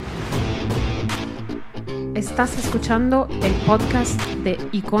Estás escuchando el podcast de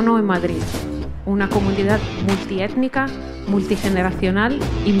Icono en Madrid, una comunidad multiétnica, multigeneracional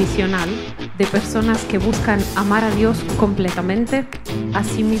y misional de personas que buscan amar a Dios completamente, a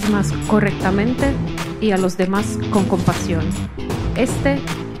sí mismas correctamente y a los demás con compasión. Este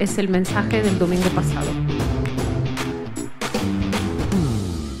es el mensaje del domingo pasado.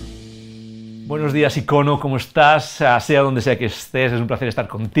 Buenos días, Icono, ¿cómo estás? Sea donde sea que estés, es un placer estar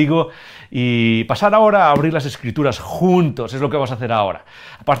contigo y pasar ahora a abrir las Escrituras juntos, es lo que vamos a hacer ahora.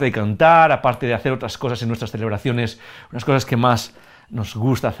 Aparte de cantar, aparte de hacer otras cosas en nuestras celebraciones, unas cosas que más nos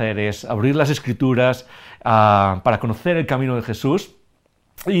gusta hacer es abrir las Escrituras para conocer el camino de Jesús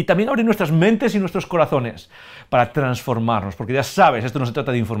y también abrir nuestras mentes y nuestros corazones para transformarnos, porque ya sabes, esto no se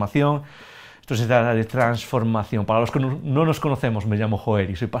trata de información, esto se trata de transformación. Para los que no nos conocemos, me llamo Joel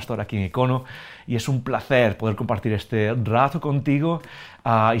y soy pastor aquí en Icono y es un placer poder compartir este rato contigo.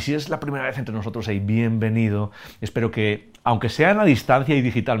 Y si es la primera vez entre nosotros, bienvenido. Espero que, aunque sea a distancia y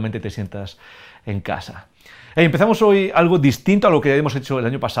digitalmente, te sientas en casa. Empezamos hoy algo distinto a lo que hemos hecho el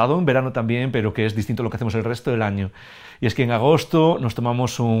año pasado, en verano también, pero que es distinto a lo que hacemos el resto del año. Y es que en agosto nos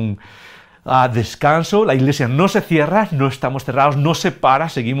tomamos un descanso, la iglesia no se cierra, no estamos cerrados, no se para,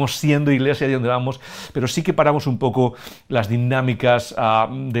 seguimos siendo iglesia de donde vamos, pero sí que paramos un poco las dinámicas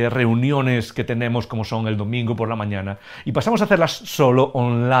de reuniones que tenemos, como son el domingo por la mañana, y pasamos a hacerlas solo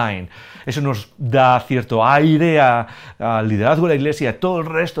online. Eso nos da cierto aire al liderazgo de la iglesia y a todo el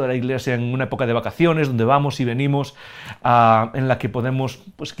resto de la iglesia en una época de vacaciones, donde vamos y venimos, en la que podemos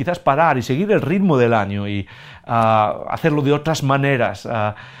pues quizás parar y seguir el ritmo del año y hacerlo de otras maneras,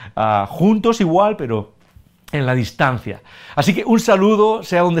 juntos igual, pero en la distancia. Así que un saludo,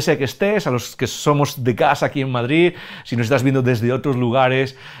 sea donde sea que estés, a los que somos de casa aquí en Madrid, si nos estás viendo desde otros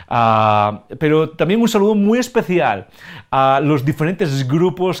lugares, pero también un saludo muy especial a los diferentes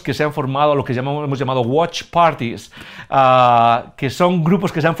grupos que se han formado, a lo que hemos llamado watch parties, que son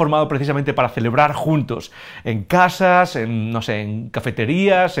grupos que se han formado precisamente para celebrar juntos, en casas, en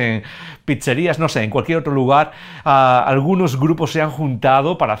cafeterías, en pizzerías, en cualquier otro lugar. Algunos grupos se han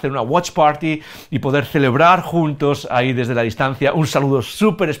juntado para hacer una watch party y poder celebrar juntos ahí desde la distancia. Un saludo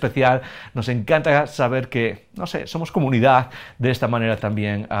súper especial. Nos encanta saber que, somos comunidad de esta manera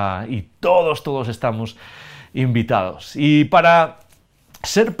también, y todos estamos invitados. Y para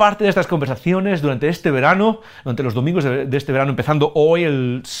ser parte de estas conversaciones durante este verano, durante los domingos de este verano, empezando hoy,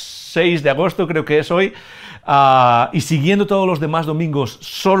 el 6 de agosto creo que es hoy, y siguiendo todos los demás domingos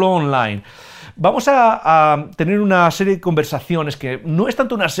solo online, vamos a tener una serie de conversaciones que no es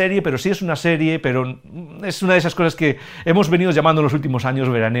tanto una serie, pero sí es una serie, pero es una de esas cosas que hemos venido llamando en los últimos años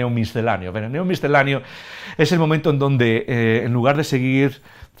veraneo misceláneo. Veraneo misceláneo es el momento en donde, en lugar de seguir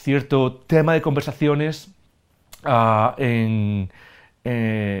cierto tema de conversaciones durante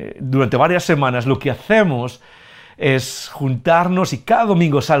varias semanas, lo que hacemos es juntarnos y cada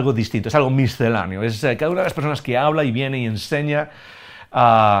domingo es algo distinto, es algo misceláneo. Es cada una de las personas que habla y viene y enseña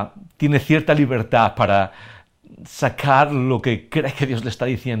tiene cierta libertad para sacar lo que cree que Dios le está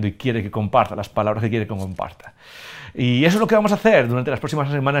diciendo y quiere que comparta, las palabras que quiere que comparta. Y eso es lo que vamos a hacer. Durante las próximas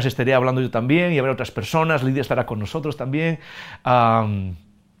semanas estaré hablando yo también y habrá otras personas. Lidia estará con nosotros también.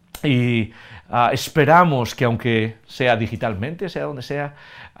 Esperamos que, aunque sea digitalmente, sea donde sea,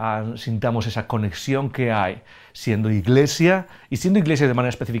 sintamos esa conexión que hay siendo iglesia, y siendo iglesia de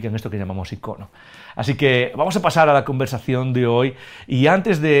manera específica en esto que llamamos Icono. Así que vamos a pasar a la conversación de hoy, y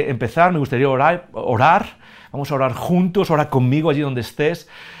antes de empezar me gustaría orar. Vamos a orar juntos, ora conmigo allí donde estés,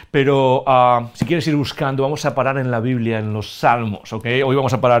 pero si quieres ir buscando, vamos a parar en la Biblia, en los Salmos, ¿ok? Hoy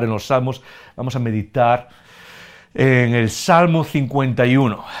vamos a parar en los Salmos, vamos a meditar en el Salmo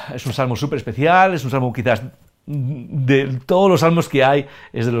 51. Es un salmo súper especial, es un salmo quizás de todos los salmos que hay,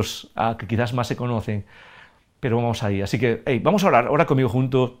 es de los que quizás más se conocen, pero vamos ahí. Así que, vamos a orar, ora conmigo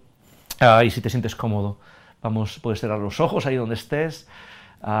juntos, y si te sientes cómodo, puedes cerrar los ojos ahí donde estés.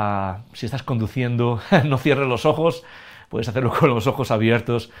 Si estás conduciendo, no cierres los ojos, puedes hacerlo con los ojos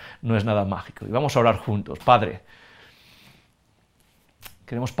abiertos, no es nada mágico. Y vamos a orar juntos. Padre,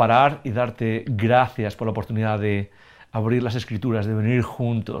 queremos parar y darte gracias por la oportunidad de abrir las Escrituras, de venir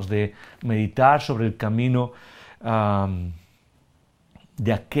juntos, de meditar sobre el camino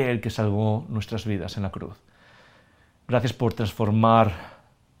de aquel que salvó nuestras vidas en la cruz. Gracias por transformar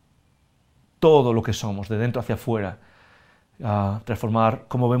todo lo que somos, de dentro hacia afuera, transformar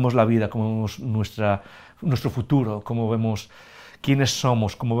cómo vemos la vida, cómo vemos nuestro futuro, cómo vemos quiénes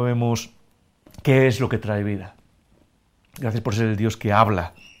somos, cómo vemos qué es lo que trae vida. Gracias por ser el Dios que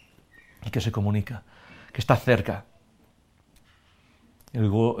habla y que se comunica, que está cerca,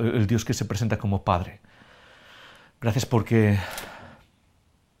 el Dios que se presenta como Padre. Gracias porque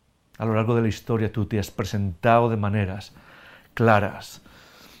a lo largo de la historia tú te has presentado de maneras claras.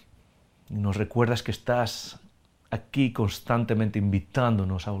 Nos recuerdas que estás aquí constantemente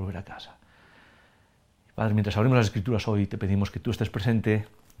invitándonos a volver a casa. Padre, mientras abrimos las Escrituras hoy, te pedimos que tú estés presente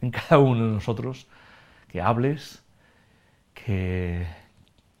en cada uno de nosotros, que hables, que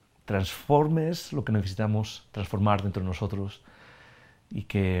transformes lo que necesitamos transformar dentro de nosotros y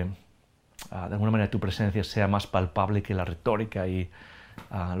que de alguna manera tu presencia sea más palpable que la retórica y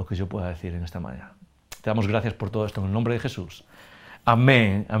lo que yo pueda decir en esta manera. Te damos gracias por todo esto en el nombre de Jesús.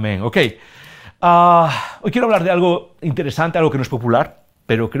 Amén, amén. Ok, hoy quiero hablar de algo interesante, algo que no es popular,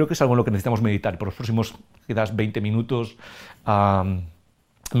 pero creo que es algo en lo que necesitamos meditar por los próximos quizás 20 minutos,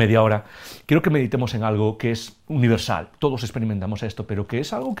 media hora. Quiero que meditemos en algo que es universal. Todos experimentamos esto, pero que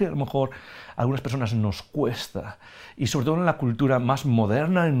es algo que a lo mejor a algunas personas nos cuesta. Y sobre todo en la cultura más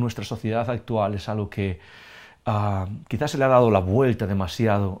moderna, en nuestra sociedad actual, es algo que quizás se le ha dado la vuelta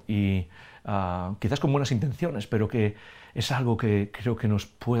demasiado y quizás con buenas intenciones, pero que es algo que creo que nos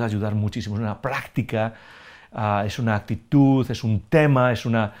puede ayudar muchísimo. Es una práctica, es una actitud, es un tema, es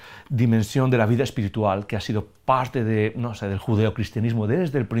una dimensión de la vida espiritual que ha sido parte de, no sé, del judeocristianismo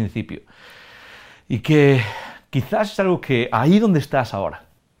desde el principio. Y que quizás es algo que ahí donde estás ahora,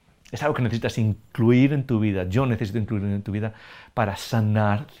 es algo que necesitas incluir en tu vida. Yo necesito incluir en tu vida para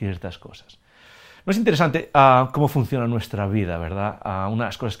sanar ciertas cosas. ¿No es interesante cómo funciona nuestra vida, verdad? Una de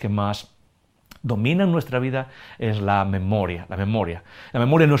las cosas que más domina nuestra vida es la memoria. La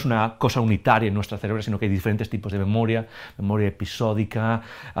memoria no es una cosa unitaria en nuestra cerebro, sino que hay diferentes tipos de memoria. Memoria episódica,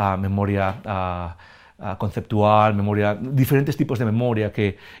 memoria conceptual, diferentes tipos de memoria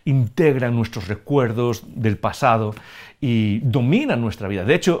que integran nuestros recuerdos del pasado y dominan nuestra vida.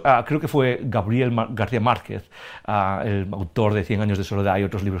 De hecho, creo que fue Gabriel García Márquez, el autor de 100 años de soledad y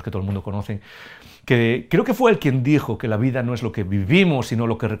otros libros que todo el mundo conoce, que creo que fue él quien dijo que la vida no es lo que vivimos, sino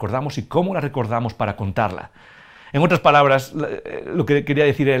lo que recordamos y cómo la recordamos para contarla. En otras palabras, lo que quería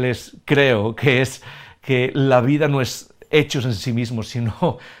decir él es, creo, que es que la vida no es hechos en sí mismos,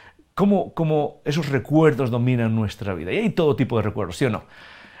 sino cómo esos recuerdos dominan nuestra vida. Y hay todo tipo de recuerdos, ¿sí o no?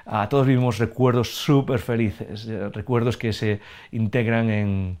 Todos vivimos recuerdos súper felices, recuerdos que se integran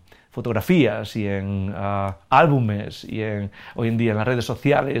en fotografías y en álbumes y hoy en día en las redes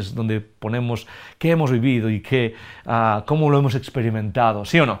sociales donde ponemos qué hemos vivido y cómo lo hemos experimentado,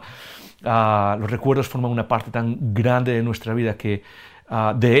 ¿sí o no? Los recuerdos forman una parte tan grande de nuestra vida que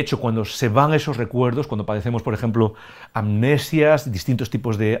de hecho, cuando se van esos recuerdos, cuando padecemos, por ejemplo, amnesias, distintos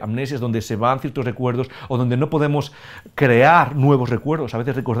tipos de amnesias, donde se van ciertos recuerdos o donde no podemos crear nuevos recuerdos, a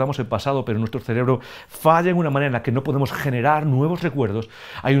veces recordamos el pasado, pero nuestro cerebro falla en una manera en la que no podemos generar nuevos recuerdos,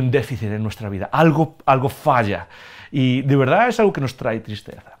 hay un déficit en nuestra vida, algo falla. Y de verdad es algo que nos trae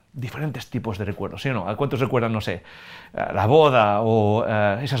tristeza. Diferentes tipos de recuerdos, ¿sí o no? ¿A cuántos recuerdan, no sé, la boda o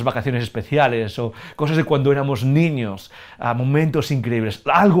esas vacaciones especiales o cosas de cuando éramos niños, momentos increíbles,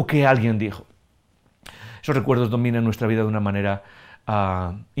 algo que alguien dijo? Esos recuerdos dominan nuestra vida de una manera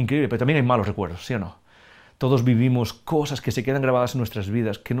increíble, pero también hay malos recuerdos, ¿sí o no? Todos vivimos cosas que se quedan grabadas en nuestras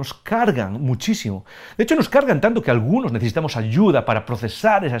vidas, que nos cargan muchísimo. De hecho, nos cargan tanto que algunos necesitamos ayuda para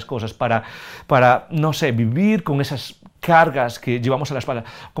procesar esas cosas, para no sé, vivir con esas cargas que llevamos a la espalda.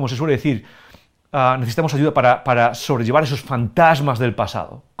 Como se suele decir, necesitamos ayuda para sobrellevar esos fantasmas del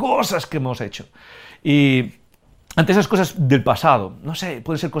pasado, cosas que hemos hecho. Y ante esas cosas del pasado, no sé,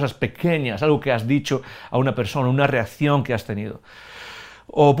 pueden ser cosas pequeñas, algo que has dicho a una persona, una reacción que has tenido.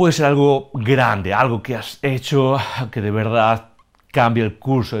 O puede ser algo grande, algo que has hecho que de verdad cambie el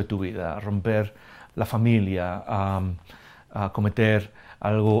curso de tu vida, romper la familia, cometer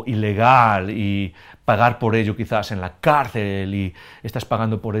algo ilegal y pagar por ello quizás en la cárcel y estás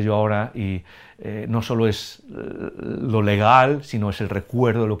pagando por ello ahora y no solo es lo legal, sino es el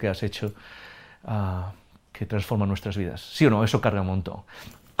recuerdo de lo que has hecho que transforma nuestras vidas. ¿Sí o no? Eso carga un montón.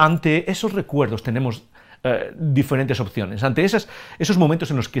 Ante esos recuerdos tenemos diferentes opciones. Ante esos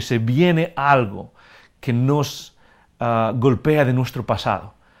momentos en los que se viene algo que nos golpea de nuestro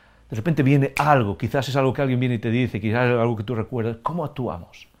pasado, de repente viene algo, quizás es algo que alguien viene y te dice, quizás es algo que tú recuerdas, ¿cómo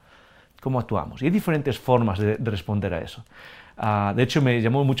actuamos? ¿Cómo actuamos? Y hay diferentes formas de responder a eso. De hecho, me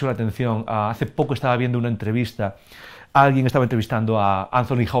llamó mucho la atención, hace poco estaba viendo una entrevista, alguien estaba entrevistando a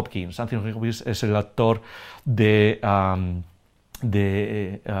Anthony Hopkins. Anthony Hopkins es el actor de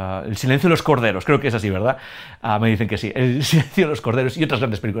El silencio de los corderos, creo que es así, ¿verdad? Me dicen que sí, El silencio de los corderos y otras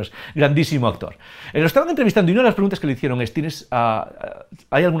grandes películas, grandísimo actor. Lo estaban entrevistando y una de las preguntas que le hicieron es,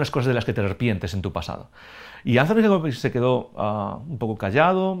 ¿hay algunas cosas de las que te arrepientes en tu pasado? Y Anthony Hopkins se quedó un poco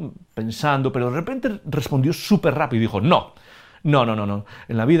callado, pensando, pero de repente respondió súper rápido y dijo, no, No, no, no, no.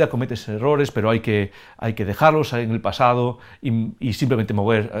 En la vida cometes errores, pero hay que dejarlos en el pasado y simplemente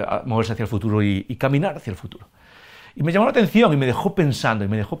moverse hacia el futuro y caminar hacia el futuro. Y me llamó la atención y me dejó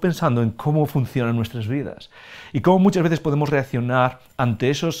pensando en cómo funcionan nuestras vidas y cómo muchas veces podemos reaccionar ante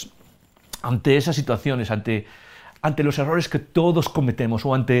esas situaciones, ante los errores que todos cometemos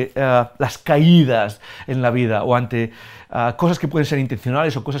o ante las caídas en la vida o ante cosas que pueden ser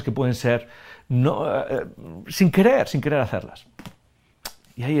intencionales o cosas que pueden ser sin querer hacerlas.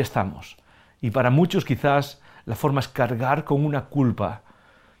 Y ahí estamos. Y para muchos quizás la forma es cargar con una culpa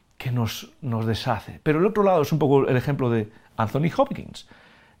que nos deshace. Pero el otro lado es un poco el ejemplo de Anthony Hopkins.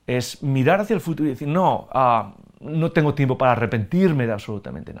 Es mirar hacia el futuro y decir, no tengo tiempo para arrepentirme de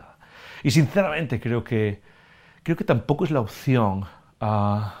absolutamente nada. Y sinceramente creo que tampoco es la opción.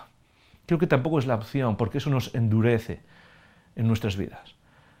 Creo que tampoco es la opción, porque eso nos endurece en nuestras vidas.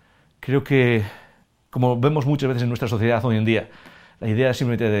 Creo que, como vemos muchas veces en nuestra sociedad hoy en día, la idea es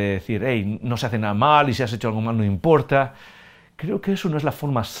simplemente de decir, hey, no se hace nada mal y si has hecho algo mal no importa. Creo que eso no es la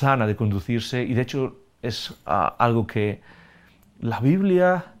forma sana de conducirse y de hecho es algo que la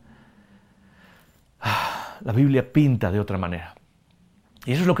Biblia pinta de otra manera.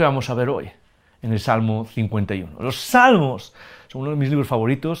 Y eso es lo que vamos a ver hoy en el Salmo 51. Los Salmos son uno de mis libros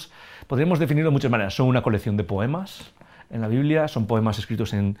favoritos. Podríamos definirlo de muchas maneras. Son una colección de poemas en la Biblia, son poemas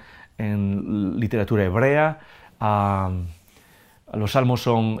escritos en literatura hebrea. Los salmos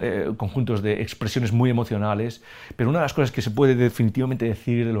son conjuntos de expresiones muy emocionales, pero una de las cosas que se puede definitivamente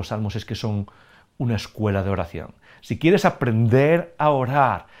decir de los salmos es que son una escuela de oración. Si quieres aprender a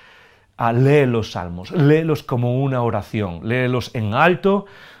orar, lee los salmos, léelos como una oración, léelos en alto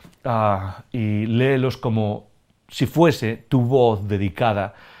y léelos como si fuese tu voz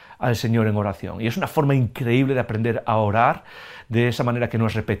dedicada al Señor en oración. Y es una forma increíble de aprender a orar, de esa manera que no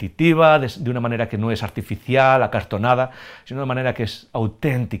es repetitiva, de una manera que no es artificial, acartonada, sino de una manera que es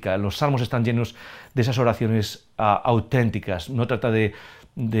auténtica. Los salmos están llenos de esas oraciones auténticas. No trata de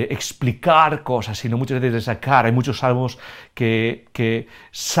explicar cosas, sino muchas veces de sacar. Hay muchos salmos que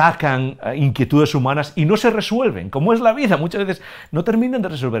sacan inquietudes humanas y no se resuelven, como es la vida. Muchas veces no terminan de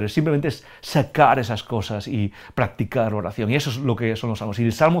resolver, simplemente es sacar esas cosas y practicar oración. Y eso es lo que son los salmos. Y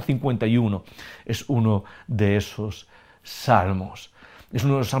el Salmo 51 es uno de esos salmos. Es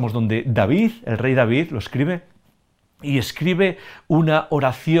uno de los salmos donde David, el rey David, lo escribe y escribe una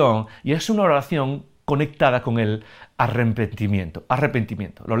oración, y es una oración conectada con el arrepentimiento.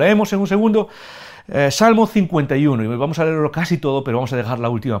 Lo leemos en un segundo. Salmo 51, y vamos a leerlo casi todo, pero vamos a dejar la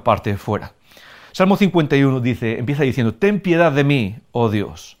última parte fuera. Salmo 51 empieza diciendo, ten piedad de mí, oh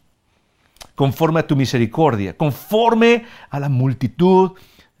Dios, conforme a tu misericordia, conforme a la multitud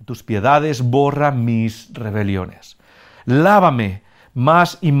de tus piedades, borra mis rebeliones. Lávame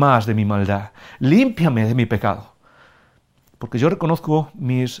más y más de mi maldad, límpiame de mi pecado, porque yo reconozco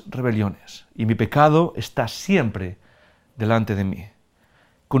mis rebeliones y mi pecado está siempre delante de mí.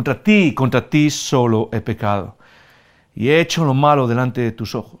 Contra ti solo he pecado y he hecho lo malo delante de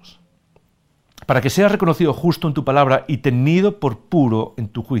tus ojos, para que seas reconocido justo en tu palabra y tenido por puro en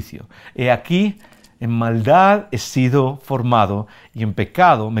tu juicio. He aquí, en maldad he sido formado y en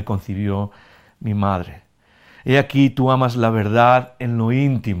pecado me concibió mi madre. He aquí, tú amas la verdad en lo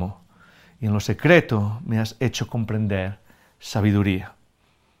íntimo y en lo secreto me has hecho comprender sabiduría.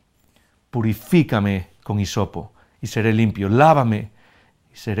 Purifícame con hisopo y seré limpio. Lávame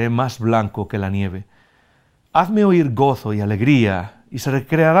y seré más blanco que la nieve. Hazme oír gozo y alegría y se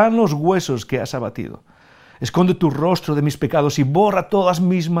recrearán los huesos que has abatido. Esconde tu rostro de mis pecados y borra todas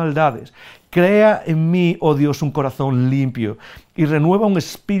mis maldades. Crea en mí, oh Dios, un corazón limpio y renueva un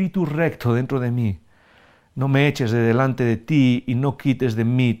espíritu recto dentro de mí. No me eches de delante de ti y no quites de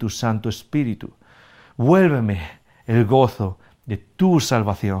mí tu Santo Espíritu. Vuélveme el gozo de tu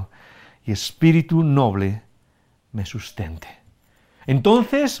salvación y espíritu noble me sustente.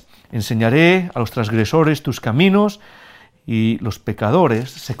 Entonces enseñaré a los transgresores tus caminos y los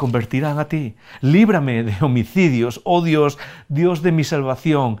pecadores se convertirán a ti. Líbrame de homicidios, oh Dios, Dios de mi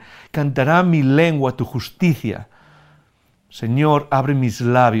salvación. Cantará mi lengua tu justicia. Señor, abre mis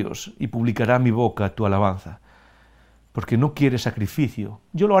labios y publicará mi boca tu alabanza. Porque no quieres sacrificio,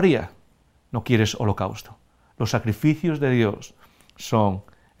 yo lo haría. No quieres holocausto. Los sacrificios de Dios son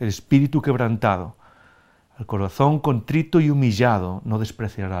el espíritu quebrantado. Al corazón contrito y humillado no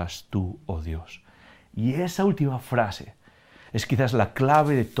despreciarás tú, oh Dios. Y esa última frase es quizás la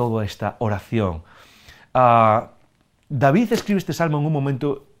clave de toda esta oración. David escribe este salmo en un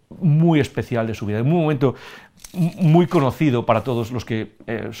momento muy especial de su vida, en un momento muy conocido para todos los que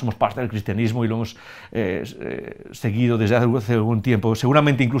somos parte del cristianismo y lo hemos seguido desde hace algún tiempo.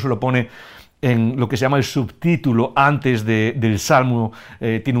 Seguramente incluso lo pone en lo que se llama el subtítulo antes del Salmo,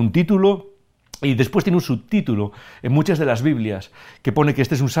 tiene un título y después tiene un subtítulo en muchas de las Biblias que pone que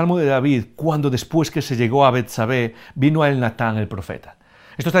este es un Salmo de David cuando después que se llegó a Betsabé vino a él Natán el profeta.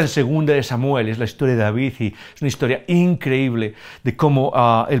 Esto está en 2 de Samuel, es la historia de David y es una historia increíble de cómo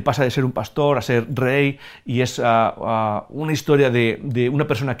él pasa de ser un pastor a ser rey y es una historia de una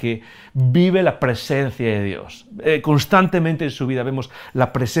persona que vive la presencia de Dios. Constantemente en su vida vemos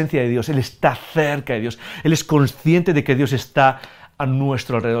la presencia de Dios, él está cerca de Dios, él es consciente de que Dios está a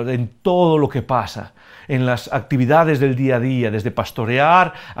nuestro alrededor, en todo lo que pasa, en las actividades del día a día, desde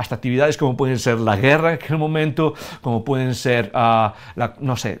pastorear hasta actividades como pueden ser la guerra en aquel momento, como pueden ser,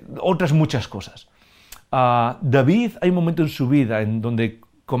 no sé, otras muchas cosas. David, hay un momento en su vida en donde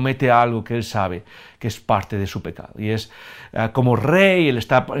comete algo que él sabe que es parte de su pecado. Y es como rey, él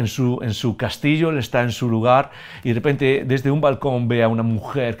está en su castillo, él está en su lugar, y de repente desde un balcón ve a una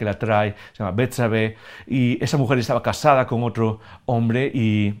mujer que la trae, se llama Betsabé, y esa mujer estaba casada con otro hombre,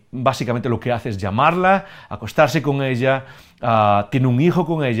 y básicamente lo que hace es llamarla, acostarse con ella, tiene un hijo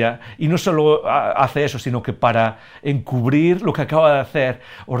con ella, y no solo hace eso, sino que para encubrir lo que acaba de hacer,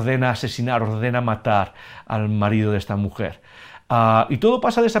 ordena asesinar, ordena matar al marido de esta mujer. Y todo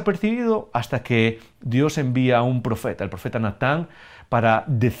pasa desapercibido hasta que Dios envía a un profeta, el profeta Natán, para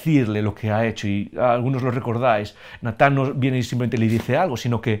decirle lo que ha hecho. Y algunos lo recordáis, Natán no viene y simplemente le dice algo,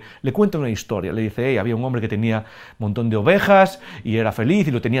 sino que le cuenta una historia. Le dice, había un hombre que tenía un montón de ovejas y era feliz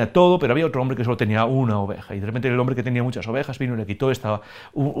y lo tenía todo, pero había otro hombre que solo tenía una oveja. Y de repente el hombre que tenía muchas ovejas vino y le quitó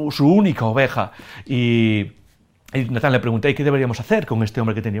su única oveja. Y Natán le pregunta, ¿y qué deberíamos hacer con este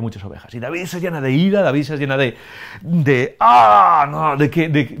hombre que tenía muchas ovejas? Y David se llena de ira, David se llena de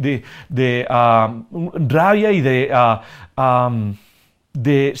rabia y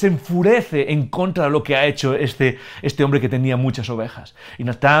se enfurece en contra de lo que ha hecho este hombre que tenía muchas ovejas. Y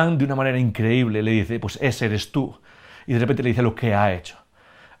Natán, de una manera increíble, le dice, pues ese eres tú. Y de repente le dice lo que ha hecho.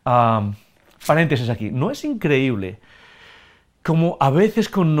 Paréntesis aquí, ¿no es increíble como a veces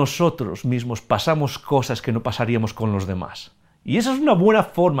con nosotros mismos pasamos cosas que no pasaríamos con los demás? Y esa es una buena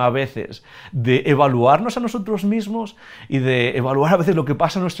forma a veces de evaluarnos a nosotros mismos y de evaluar a veces lo que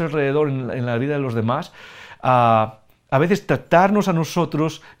pasa a nuestro alrededor en la vida de los demás. A veces tratarnos a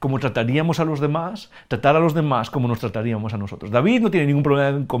nosotros como trataríamos a los demás, tratar a los demás como nos trataríamos a nosotros. David no tiene ningún problema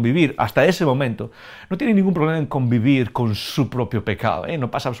en convivir, hasta ese momento, no tiene ningún problema en convivir con su propio pecado,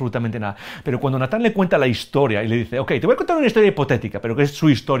 no pasa absolutamente nada. Pero cuando Natán le cuenta la historia y le dice, ok, te voy a contar una historia hipotética, pero que es su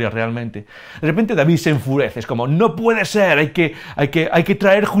historia realmente, de repente David se enfurece, es como, no puede ser, hay que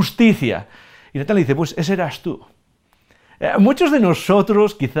traer justicia. Y Natán le dice, pues ese eras tú. Muchos de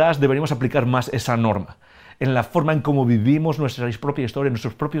nosotros quizás deberíamos aplicar más esa norma en la forma en cómo vivimos nuestra propia historia,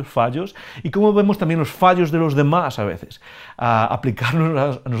 nuestros propios fallos, y cómo vemos también los fallos de los demás a veces,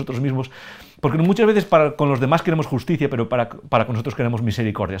 aplicarnos a nosotros mismos, porque muchas veces con los demás queremos justicia, pero para con nosotros queremos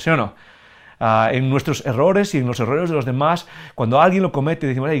misericordia, ¿sí o no? En nuestros errores y en los errores de los demás, cuando alguien lo comete,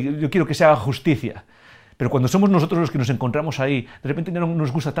 decimos, yo quiero que se haga justicia. Pero cuando somos nosotros los que nos encontramos ahí, de repente ya no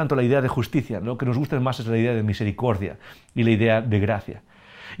nos gusta tanto la idea de justicia, lo que nos gusta más es la idea de misericordia y la idea de gracia.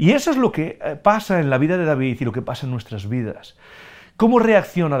 Y eso es lo que pasa en la vida de David y lo que pasa en nuestras vidas. ¿Cómo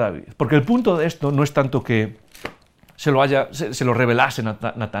reacciona David? Porque el punto de esto no es tanto que se lo revelase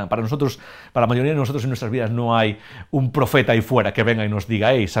Natán. Para nosotros, para la mayoría de nosotros en nuestras vidas no hay un profeta ahí fuera que venga y nos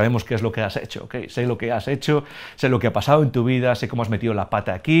diga, sabemos qué es lo que has hecho, sé lo que has hecho, sé lo que ha pasado en tu vida, sé cómo has metido la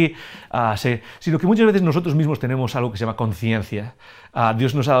pata aquí, sino que muchas veces nosotros mismos tenemos algo que se llama conciencia.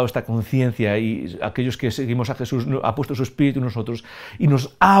 Dios nos ha dado esta conciencia y aquellos que seguimos a Jesús ha puesto su espíritu en nosotros y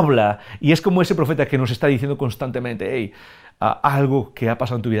nos habla, y es como ese profeta que nos está diciendo constantemente, algo que ha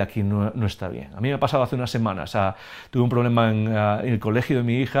pasado en tu vida aquí no está bien. A mí me ha pasado hace unas semanas, tuve un problema en el colegio de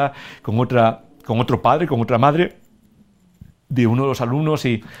mi hija con otro padre, con otra madre de uno de los alumnos,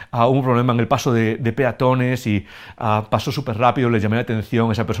 y hubo un problema en el paso de peatones y pasó súper rápido, le llamé la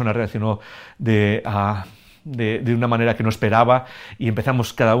atención, esa persona reaccionó de una manera que no esperaba y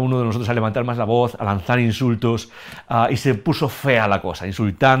empezamos cada uno de nosotros a levantar más la voz, a lanzar insultos, y se puso fea la cosa,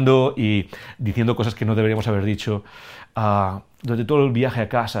 insultando y diciendo cosas que no deberíamos haber dicho. Durante todo el viaje a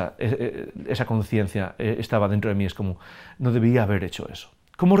casa, esa conciencia estaba dentro de mí, es como, no debía haber hecho eso.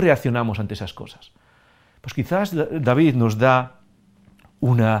 ¿Cómo reaccionamos ante esas cosas? Pues quizás David nos da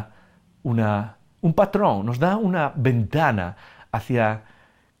un patrón, nos da una ventana hacia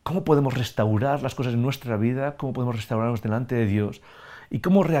cómo podemos restaurar las cosas en nuestra vida, cómo podemos restaurarnos delante de Dios y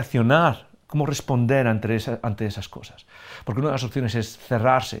cómo reaccionar, cómo responder ante esas cosas. Porque una de las opciones es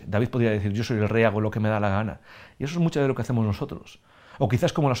cerrarse. David podría decir, yo soy el rey, hago lo que me da la gana. Y eso es mucho de lo que hacemos nosotros. O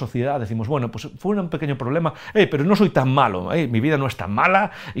quizás como la sociedad decimos, bueno, pues fue un pequeño problema, pero no soy tan malo, mi vida no es tan mala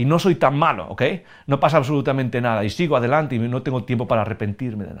y no soy tan malo, ¿ok? No pasa absolutamente nada y sigo adelante y no tengo tiempo para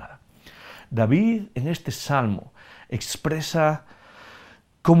arrepentirme de nada. David en este salmo expresa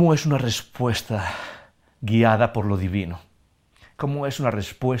cómo es una respuesta guiada por lo divino. Cómo es una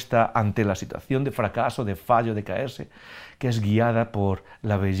respuesta ante la situación de fracaso, de fallo, de caerse, que es guiada por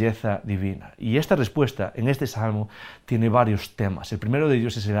la belleza divina. Y esta respuesta en este salmo tiene varios temas. El primero de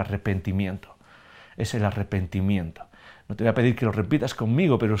ellos es el arrepentimiento. Es el arrepentimiento. No te voy a pedir que lo repitas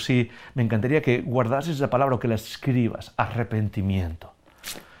conmigo, pero sí me encantaría que guardases esa palabra o que la escribas. Arrepentimiento.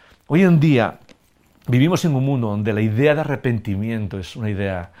 Hoy en día vivimos en un mundo donde la idea de arrepentimiento es una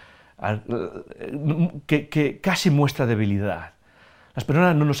idea que casi muestra debilidad. Las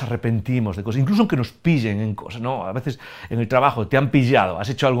personas no nos arrepentimos de cosas, incluso aunque nos pillen en cosas, ¿no? A veces en el trabajo te han pillado, has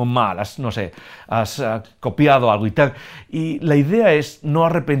hecho algo mal, has copiado algo y tal. Y la idea es no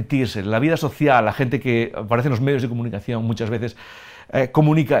arrepentirse. La vida social, la gente que aparece en los medios de comunicación muchas veces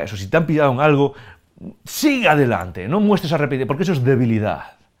comunica eso. Si te han pillado en algo, sigue adelante, no muestres arrepentimiento, porque eso es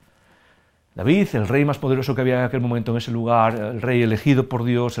debilidad. David, el rey más poderoso que había en aquel momento en ese lugar, el rey elegido por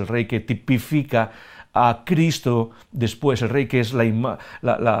Dios, el rey que tipifica a Cristo después, el rey que es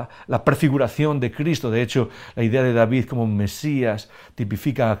la prefiguración de Cristo. De hecho, la idea de David como Mesías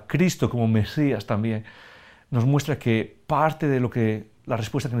tipifica a Cristo como Mesías también. Nos muestra que parte de la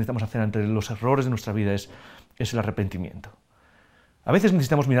respuesta que necesitamos hacer ante los errores de nuestra vida es el arrepentimiento. A veces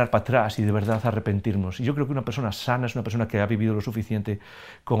necesitamos mirar para atrás y de verdad arrepentirnos. Y yo creo que una persona sana es una persona que ha vivido lo suficiente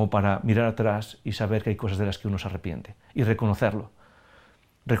como para mirar atrás y saber que hay cosas de las que uno se arrepiente. Y reconocerlo.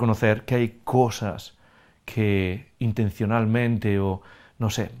 Reconocer que hay cosas que intencionalmente o,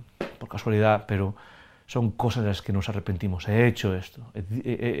 no sé, por casualidad, pero son cosas de las que nos arrepentimos. He hecho esto,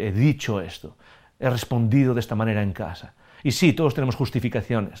 he dicho esto, he respondido de esta manera en casa. Y sí, todos tenemos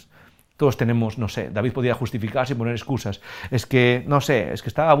justificaciones. Todos tenemos, no sé, David podía justificarse y poner excusas. Es que, no sé, es que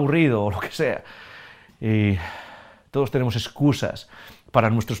estaba aburrido o lo que sea. Y todos tenemos excusas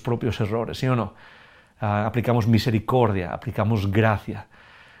para nuestros propios errores, ¿sí o no? Aplicamos misericordia, aplicamos gracia.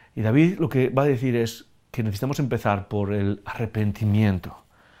 Y David lo que va a decir es que necesitamos empezar por el arrepentimiento.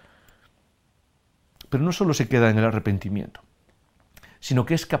 Pero no solo se queda en el arrepentimiento, sino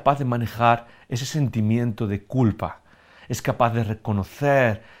que es capaz de manejar ese sentimiento de culpa. Es capaz de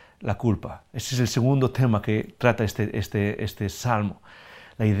reconocer la culpa. Ese es el segundo tema que trata este salmo.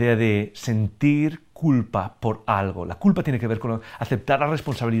 La idea de sentir culpa por algo. La culpa tiene que ver con aceptar la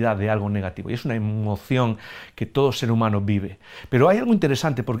responsabilidad de algo negativo. Y es una emoción que todo ser humano vive. Pero hay algo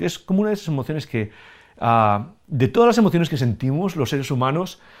interesante porque es como una de esas emociones que, de todas las emociones que sentimos los seres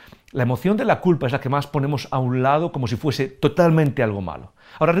humanos, la emoción de la culpa es la que más ponemos a un lado como si fuese totalmente algo malo.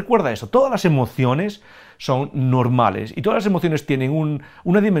 Ahora recuerda eso, todas las emociones son normales y todas las emociones tienen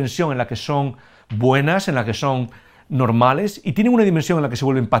una dimensión en la que son buenas, en la que son normales y tienen una dimensión en la que se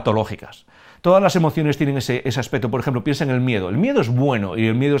vuelven patológicas. Todas las emociones tienen ese aspecto. Por ejemplo, piensa en el miedo. El miedo es bueno y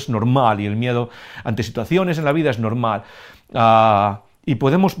el miedo es normal y el miedo ante situaciones en la vida es normal. Y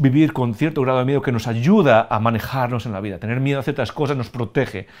podemos vivir con cierto grado de miedo que nos ayuda a manejarnos en la vida. Tener miedo a ciertas cosas nos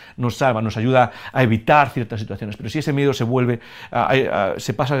protege, nos salva, nos ayuda a evitar ciertas situaciones. Pero si ese miedo se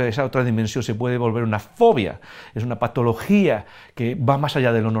pasa a esa otra dimensión, se puede volver una fobia. Es una patología que va más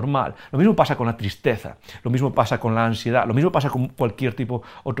allá de lo normal. Lo mismo pasa con la tristeza, lo mismo pasa con la ansiedad, lo mismo pasa con cualquier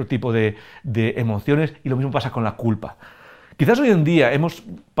otro tipo de emociones y lo mismo pasa con la culpa. Quizás hoy en día hemos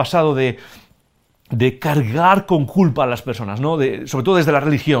pasado de cargar con culpa a las personas, ¿no? Sobre todo desde la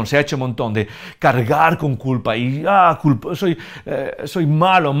religión se ha hecho un montón de cargar con culpa y culpa, soy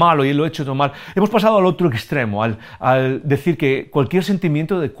malo y lo he hecho todo mal. Hemos pasado al otro extremo, al decir que cualquier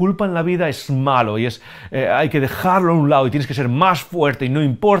sentimiento de culpa en la vida es malo y hay que dejarlo a un lado y tienes que ser más fuerte y no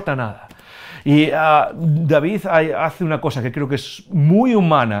importa nada. Y David hace una cosa que creo que es muy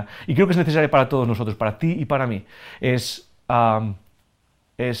humana y creo que es necesaria para todos nosotros, para ti y para mí, es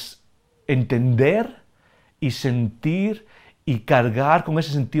entender y sentir y cargar con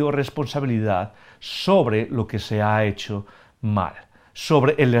ese sentido de responsabilidad sobre lo que se ha hecho mal,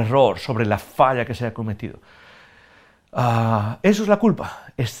 sobre el error, sobre la falla que se ha cometido. Eso es la culpa,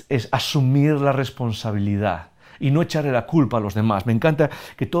 es asumir la responsabilidad y no echarle la culpa a los demás. Me encanta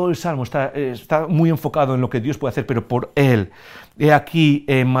que todo el Salmo está muy enfocado en lo que Dios puede hacer, pero por Él. He aquí,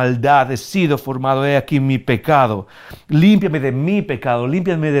 en maldad he sido formado, he aquí mi pecado. Límpiame de mi pecado,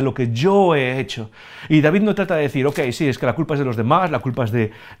 límpiame de lo que yo he hecho. Y David no trata de decir, ok, sí, es que la culpa es de los demás, la culpa es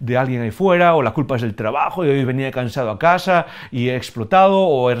de alguien ahí fuera, o la culpa es del trabajo, y hoy venía cansado a casa y he explotado,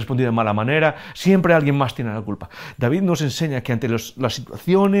 o he respondido de mala manera. Siempre alguien más tiene la culpa. David nos enseña que ante las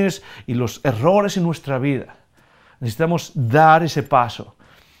situaciones y los errores en nuestra vida, Necesitamos dar ese paso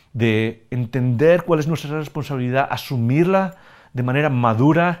de entender cuál es nuestra responsabilidad, asumirla de manera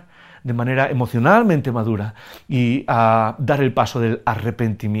madura, de manera emocionalmente madura y dar el paso del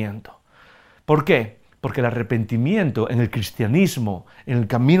arrepentimiento. ¿Por qué? Porque el arrepentimiento en el cristianismo, en el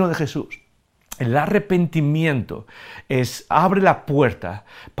camino de Jesús, el arrepentimiento abre la puerta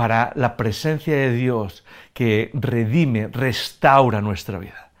para la presencia de Dios que redime, restaura nuestra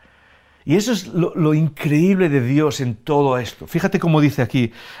vida. Y eso es lo increíble de Dios en todo esto. Fíjate cómo dice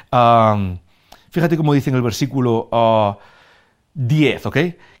aquí, fíjate cómo dice en el versículo 10, ¿ok?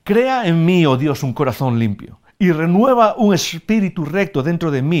 Crea en mí, oh Dios, un corazón limpio y renueva un espíritu recto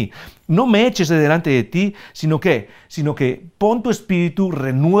dentro de mí. No me eches de delante de ti, sino que pon tu espíritu,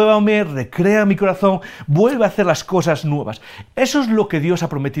 renuévame, recrea mi corazón, vuelve a hacer las cosas nuevas. Eso es lo que Dios ha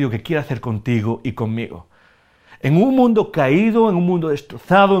prometido que quiere hacer contigo y conmigo. En un mundo caído, en un mundo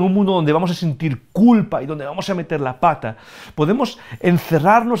destrozado, en un mundo donde vamos a sentir culpa y donde vamos a meter la pata, podemos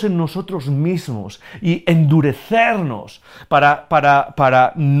encerrarnos en nosotros mismos y endurecernos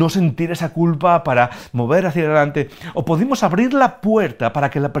para no sentir esa culpa, para mover hacia adelante. O podemos abrir la puerta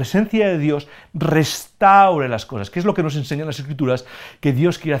para que la presencia de Dios restaure las cosas, que es lo que nos enseñan las Escrituras que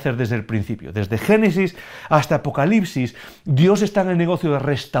Dios quiere hacer desde el principio. Desde Génesis hasta Apocalipsis, Dios está en el negocio de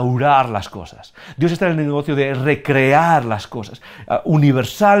restaurar las cosas. Dios está en el negocio de recrear las cosas.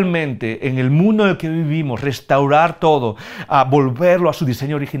 Universalmente, en el mundo en el que vivimos, restaurar todo, volverlo a su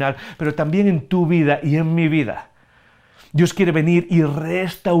diseño original, pero también en tu vida y en mi vida. Dios quiere venir y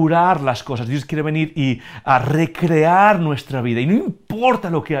restaurar las cosas. Dios quiere venir y a recrear nuestra vida. Y no importa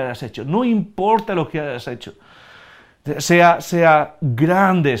lo que hayas hecho, no importa lo que hayas hecho. Sea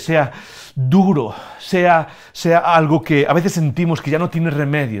grande, sea duro, sea algo que a veces sentimos que ya no tiene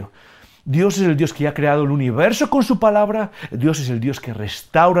remedio. Dios es el Dios que ha creado el universo con su palabra. Dios es el Dios que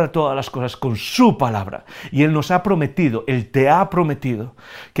restaura todas las cosas con su palabra. Y Él nos ha prometido, Él te ha prometido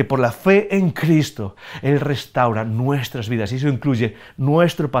que por la fe en Cristo, Él restaura nuestras vidas. Y eso incluye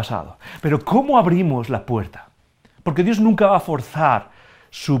nuestro pasado. Pero ¿cómo abrimos la puerta? Porque Dios nunca va a forzar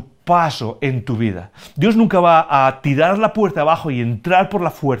su paso en tu vida. Dios nunca va a tirar la puerta abajo y entrar por la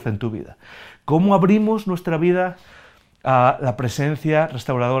fuerza en tu vida. ¿Cómo abrimos nuestra vida a la presencia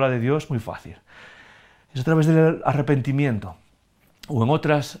restauradora de Dios? Muy fácil. Es a través del arrepentimiento. O en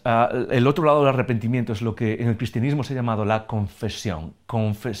otras, el otro lado del arrepentimiento es lo que en el cristianismo se ha llamado la confesión.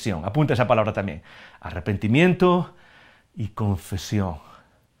 Confesión. Apunta esa palabra también. Arrepentimiento y confesión.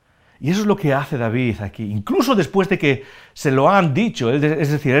 Y eso es lo que hace David aquí, incluso después de que se lo han dicho, es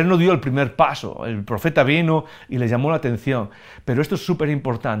decir, él no dio el primer paso, el profeta vino y le llamó la atención, pero esto es súper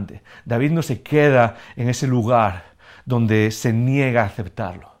importante. David no se queda en ese lugar donde se niega a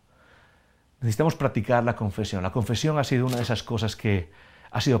aceptarlo. Necesitamos practicar la confesión. La confesión ha sido una de esas cosas que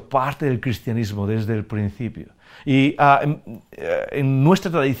ha sido parte del cristianismo desde el principio. Y en nuestra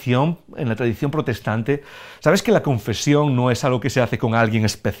tradición, en la tradición protestante, sabes que la confesión no es algo que se hace con alguien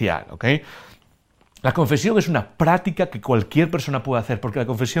especial, ¿ok? La confesión es una práctica que cualquier persona puede hacer, porque la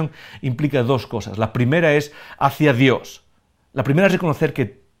confesión implica dos cosas. La primera es hacia Dios. La primera es reconocer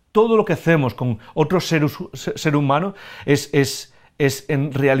que todo lo que hacemos con otro ser humano es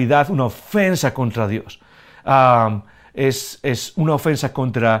en realidad una ofensa contra Dios. Es una ofensa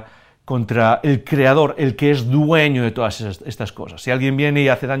contra el Creador, el que es dueño de todas estas cosas. Si alguien viene y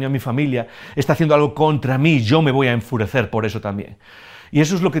hace daño a mi familia, está haciendo algo contra mí, yo me voy a enfurecer por eso también. Y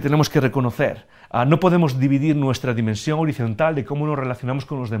eso es lo que tenemos que reconocer. No podemos dividir nuestra dimensión horizontal de cómo nos relacionamos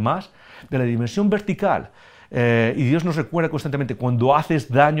con los demás de la dimensión vertical. Y Dios nos recuerda constantemente, cuando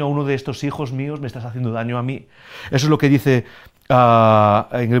haces daño a uno de estos hijos míos, me estás haciendo daño a mí. Eso es lo que dice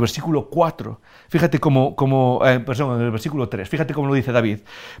en el versículo 4. Fíjate en el versículo 3, fíjate cómo lo dice David.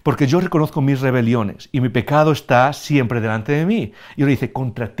 Porque yo reconozco mis rebeliones y mi pecado está siempre delante de mí. Y le dice,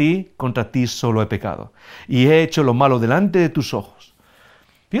 contra ti solo he pecado. Y he hecho lo malo delante de tus ojos.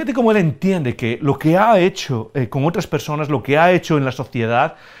 Fíjate cómo él entiende que lo que ha hecho con otras personas, lo que ha hecho en la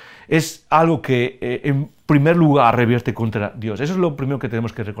sociedad, es algo que en primer lugar revierte contra Dios. Eso es lo primero que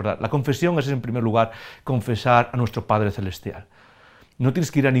tenemos que recordar. La confesión es en primer lugar confesar a nuestro Padre Celestial. No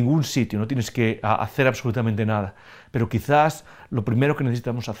tienes que ir a ningún sitio, no tienes que hacer absolutamente nada. Pero quizás lo primero que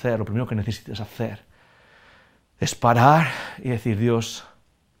necesitamos hacer, lo primero que necesitas hacer, es parar y decir, Dios,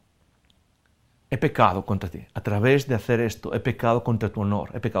 he pecado contra ti. A través de hacer esto, he pecado contra tu honor,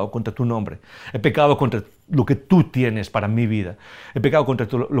 he pecado contra tu nombre, he pecado contra lo que tú tienes para mi vida, he pecado contra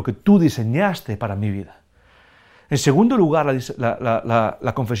lo que tú diseñaste para mi vida. En segundo lugar,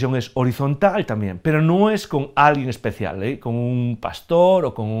 la confesión es horizontal también, pero no es con alguien especial, con un pastor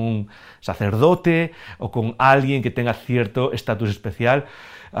o con un sacerdote o con alguien que tenga cierto estatus especial.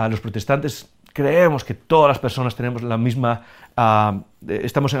 Los protestantes creemos que todas las personas tenemos la misma,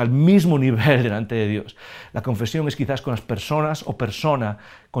 estamos en el mismo nivel delante de Dios. La confesión es quizás con las personas o persona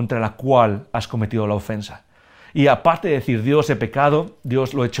contra la cual has cometido la ofensa. Y aparte de decir, Dios, he pecado,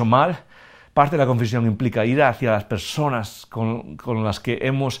 Dios, lo he hecho mal, parte de la confesión implica ir hacia las personas con las que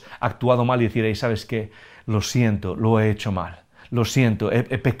hemos actuado mal y decir, hey, ¿sabes qué? Lo siento, lo he hecho mal. Lo siento, he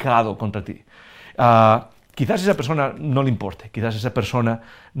pecado contra ti. Quizás esa persona no le importe, quizás esa persona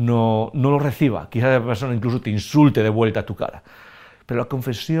no lo reciba, quizás esa persona incluso te insulte de vuelta a tu cara. Pero la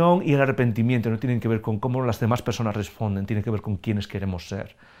confesión y el arrepentimiento no tienen que ver con cómo las demás personas responden, tienen que ver con quiénes queremos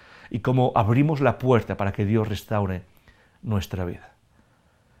ser y cómo abrimos la puerta para que Dios restaure nuestra vida.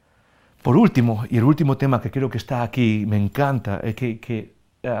 Por último, y el último tema que creo que está aquí, me encanta, que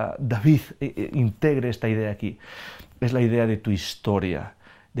David integre esta idea aquí, es la idea de tu historia,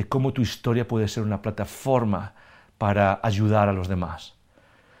 de cómo tu historia puede ser una plataforma para ayudar a los demás.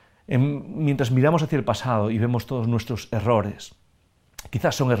 Mientras miramos hacia el pasado y vemos todos nuestros errores,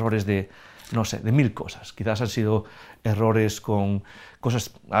 quizás son errores de, no sé, de mil cosas. Quizás han sido errores con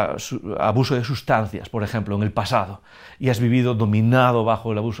cosas, abuso de sustancias, por ejemplo, en el pasado, y has vivido dominado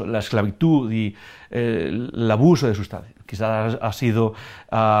bajo el abuso, la esclavitud y el abuso de sustancias. Quizás ha sido,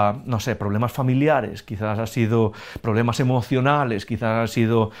 no sé, problemas familiares, quizás ha sido problemas emocionales, quizás ha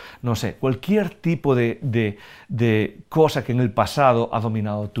sido, no sé, cualquier tipo de cosa que en el pasado ha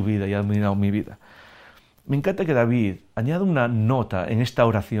dominado tu vida y ha dominado mi vida. Me encanta que David añade una nota en esta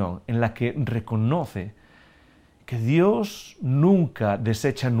oración en la que reconoce que Dios nunca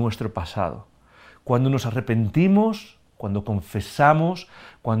desecha nuestro pasado. Cuando nos arrepentimos, cuando confesamos,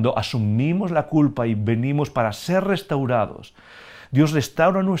 cuando asumimos la culpa y venimos para ser restaurados, Dios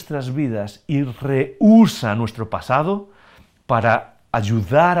restaura nuestras vidas y reusa nuestro pasado para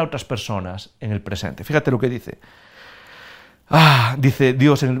ayudar a otras personas en el presente. Fíjate lo que dice. Dice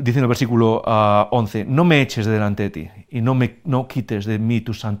Dios, dice en el versículo 11, no me eches de delante de ti y no quites de mí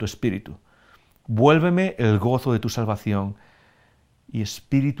tu Santo Espíritu. Vuélveme el gozo de tu salvación y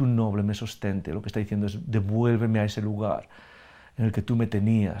espíritu noble me sostente. Lo que está diciendo es, devuélveme a ese lugar en el que tú me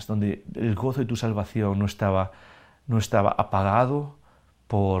tenías, donde el gozo de tu salvación no estaba apagado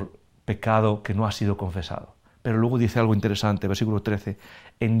por pecado que no ha sido confesado. Pero luego dice algo interesante, versículo 13,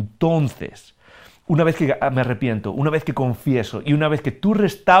 entonces, una vez que me arrepiento, una vez que confieso y una vez que tú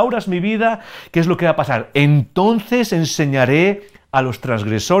restauras mi vida, ¿qué es lo que va a pasar? Entonces enseñaré a los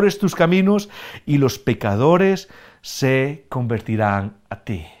transgresores tus caminos y los pecadores se convertirán a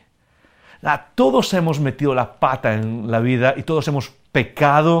ti. Todos hemos metido la pata en la vida y todos hemos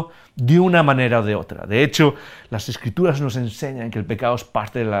pecado de una manera o de otra. De hecho, las Escrituras nos enseñan que el pecado es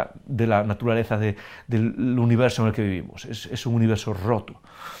parte de la naturaleza del universo en el que vivimos. Es un universo roto.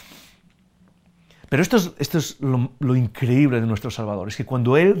 Pero esto es lo increíble de nuestro Salvador, es que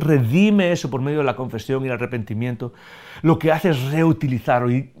cuando Él redime eso por medio de la confesión y el arrepentimiento, lo que hace es reutilizarlo.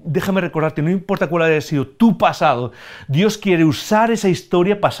 Y déjame recordarte, no importa cuál haya sido tu pasado, Dios quiere usar esa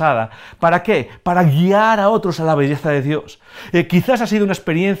historia pasada. ¿Para qué? Para guiar a otros a la belleza de Dios. Quizás ha sido una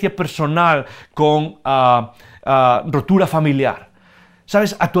experiencia personal con rotura familiar.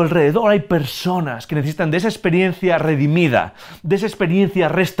 ¿Sabes? A tu alrededor hay personas que necesitan de esa experiencia redimida, de esa experiencia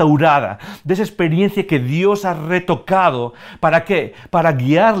restaurada, de esa experiencia que Dios ha retocado. ¿Para qué? Para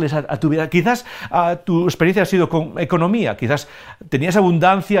guiarles a tu vida. Quizás tu experiencia ha sido con economía, quizás tenías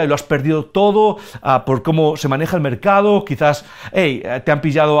abundancia y lo has perdido todo por cómo se maneja el mercado, quizás te han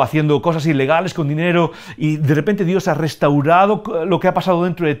pillado haciendo cosas ilegales con dinero y de repente Dios ha restaurado lo que ha pasado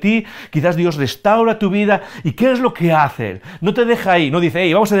dentro de ti, quizás Dios restaura tu vida. ¿Y qué es lo que hace? No te deja ahí, no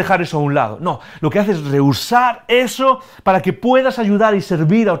dice, vamos a dejar eso a un lado. No, lo que hace es rehusar eso para que puedas ayudar y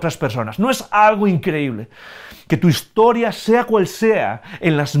servir a otras personas. ¿No es algo increíble? Que tu historia, sea cual sea,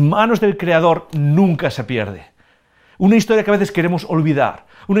 en las manos del Creador, nunca se pierde. Una historia que a veces queremos olvidar,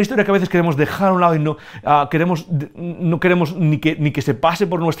 una historia que a veces queremos dejar a un lado y no queremos ni que se pase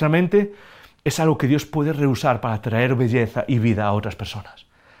por nuestra mente, es algo que Dios puede rehusar para traer belleza y vida a otras personas.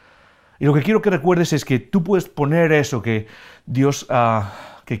 Y lo que quiero que recuerdes es que tú puedes poner eso que Dios,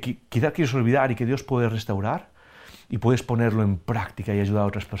 que quizá quieres olvidar y que Dios puede restaurar, y puedes ponerlo en práctica y ayudar a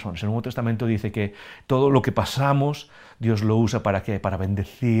otras personas. El Nuevo Testamento dice que todo lo que pasamos, Dios lo usa ¿para qué? Para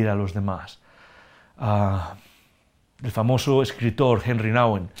bendecir a los demás. El famoso escritor Henry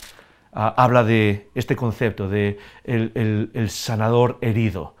Nouwen habla de este concepto de el sanador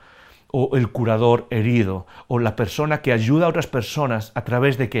herido, o el curador herido, o la persona que ayuda a otras personas a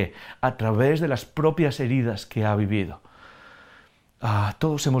través de ¿qué? A través de las propias heridas que ha vivido.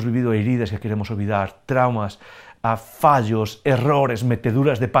 Todos hemos vivido heridas que queremos olvidar, traumas, fallos, errores,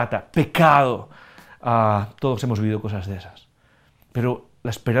 meteduras de pata, pecado. Todos hemos vivido cosas de esas. Pero la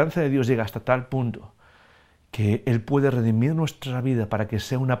esperanza de Dios llega hasta tal punto que Él puede redimir nuestra vida para que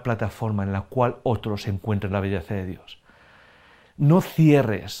sea una plataforma en la cual otros encuentren la belleza de Dios. No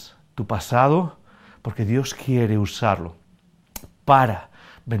cierres tu pasado porque Dios quiere usarlo para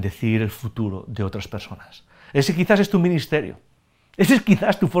bendecir el futuro de otras personas. Ese quizás es tu ministerio. Esa es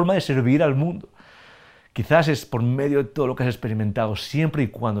quizás tu forma de servir al mundo. Quizás es por medio de todo lo que has experimentado, siempre y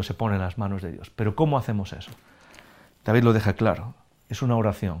cuando se pone en las manos de Dios. Pero ¿cómo hacemos eso? David lo deja claro. Es una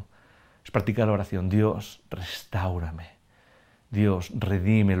oración. Es practicar la oración. Dios, restáurame. Dios,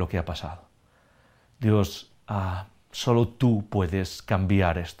 redime lo que ha pasado. Dios, solo tú puedes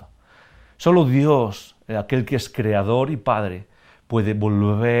cambiar esto. Solo Dios, aquel que es creador y padre, puede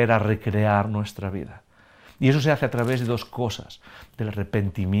volver a recrear nuestra vida. Y eso se hace a través de dos cosas: del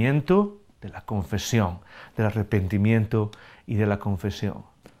arrepentimiento, de la confesión, del arrepentimiento y de la confesión.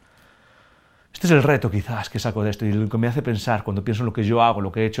 Este es el reto quizás que saco de esto y lo que me hace pensar cuando pienso en lo que yo hago,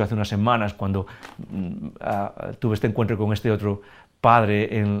 lo que he hecho hace unas semanas cuando tuve este encuentro con este otro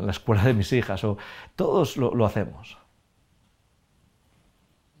padre en la escuela de mis hijas. Todos lo hacemos.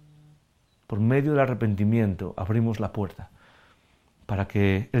 Por medio del arrepentimiento abrimos la puerta para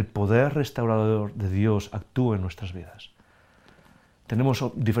que el poder restaurador de Dios actúe en nuestras vidas. Tenemos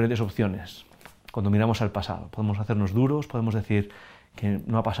diferentes opciones cuando miramos al pasado. Podemos hacernos duros, podemos decir que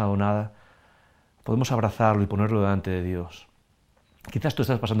no ha pasado nada. Podemos abrazarlo y ponerlo delante de Dios. Quizás tú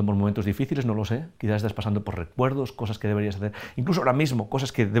estás pasando por momentos difíciles, no lo sé. Quizás estás pasando por recuerdos, cosas que deberías hacer. Incluso ahora mismo,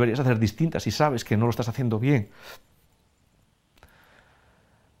 cosas que deberías hacer distintas y sabes que no lo estás haciendo bien.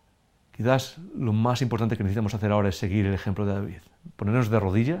 Quizás lo más importante que necesitamos hacer ahora es seguir el ejemplo de David. Ponernos de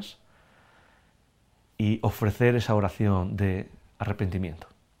rodillas y ofrecer esa oración de arrepentimiento,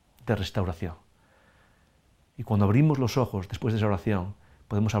 de restauración. Y cuando abrimos los ojos después de esa oración,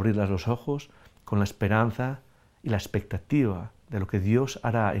 podemos abrirlas los ojos con la esperanza y la expectativa de lo que Dios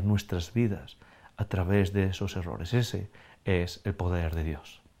hará en nuestras vidas a través de esos errores. Ese es el poder de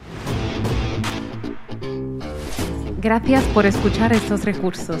Dios. Gracias por escuchar estos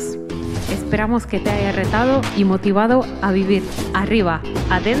recursos. Esperamos que te haya retado y motivado a vivir arriba,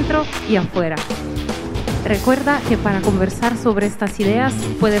 adentro y afuera. Recuerda que para conversar sobre estas ideas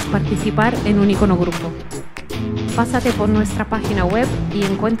puedes participar en un icono grupo. Pásate por nuestra página web y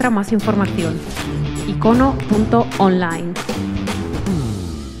encuentra más información: icono.online.